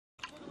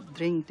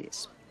Drink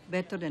this.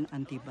 Better than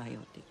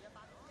antibiotic.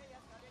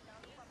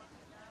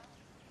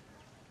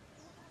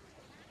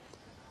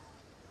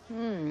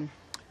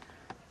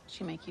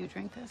 She make you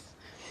drink this?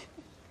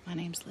 My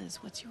name's Liz.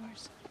 What's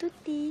yours?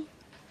 Tutti.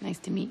 Nice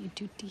to meet you,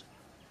 Tutti.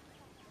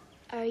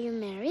 Are you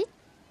married?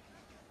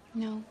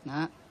 No.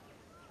 Nah.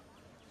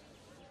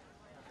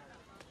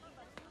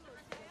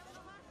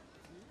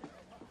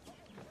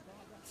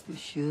 You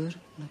sure?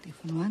 Not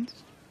even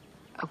once?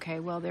 Okay,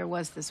 well, there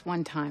was this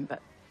one time,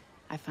 but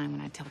I find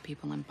when I tell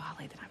people in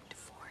Bali that I'm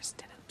divorced,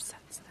 it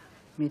upsets them.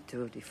 Me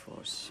too,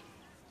 divorce.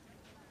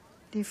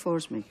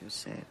 Divorce make you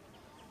sad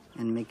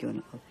and make you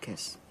an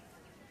outcast.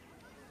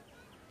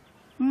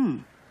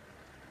 You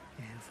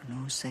have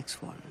no sex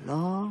for a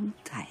long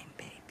time,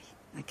 baby.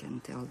 I can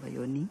tell by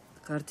your knee.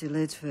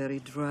 Cartilage very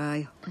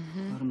dry.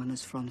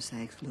 Hormones from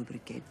sex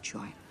lubricate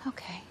joint.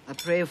 Okay. I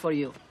pray for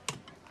you.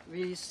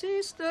 We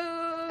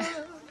sister.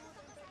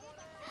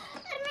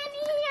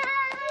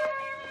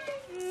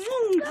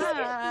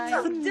 Hi.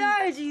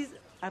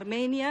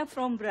 Armenia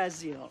from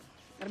Brazil.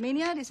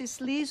 Armenia, this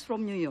is Liz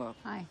from New York.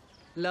 Hi.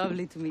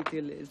 Lovely to meet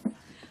you, Liz.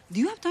 Do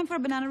you have time for a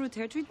banana root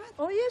hair treatment?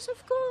 Oh, yes,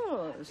 of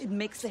course. It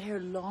makes the hair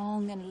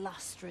long and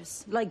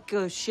lustrous, like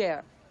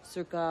Cher,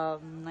 circa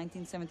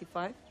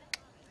 1975.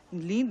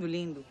 Lindo,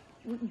 lindo.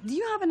 Do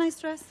you have a nice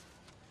dress?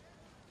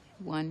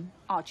 One.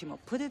 Chimo,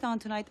 put it on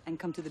tonight and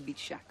come to the beach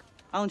shack.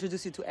 I'll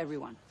introduce you to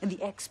everyone. And the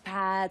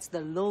expats,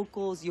 the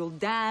locals, you'll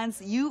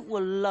dance. You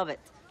will love it.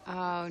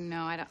 Oh,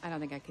 no, I don't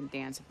think I can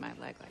dance with my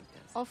leg like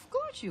this. Of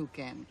course you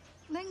can.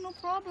 Like, no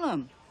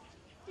problem.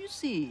 You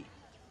see.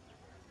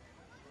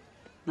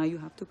 Now you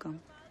have to come.